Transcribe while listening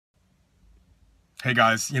Hey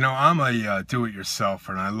guys, I'm a do-it-yourselfer,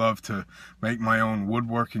 and I love to make my own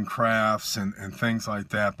woodworking crafts and things like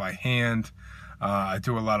that by hand. I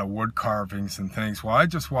do a lot of wood carvings and things. Well, I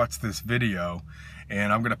just watched this video,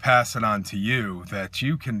 and I'm going to pass it on to you, that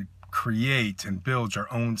you can create and build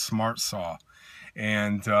your own smart saw.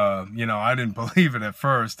 And, I didn't believe it at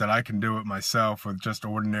first that I can do it myself with just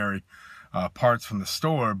ordinary parts from the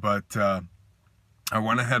store, but I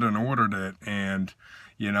went ahead and ordered it, and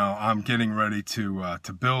I'm getting ready to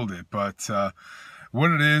build it. But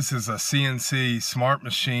what it is a CNC smart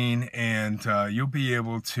machine, and you'll be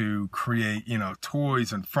able to create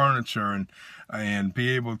toys and furniture, and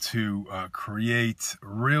be able to create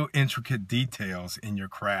real intricate details in your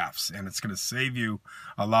crafts, and it's going to save you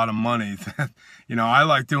a lot of money. I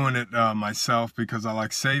like doing it myself because I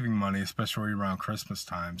like saving money, especially around Christmas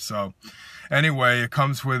time. So anyway, it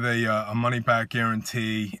comes with a money back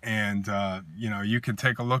guarantee, and you can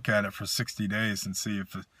take a look at it for 60 days and see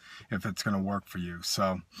if it's going to work for you.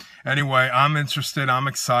 So anyway, I'm interested, I'm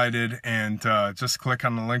excited, and just click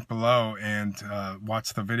on the link below and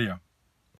watch the video.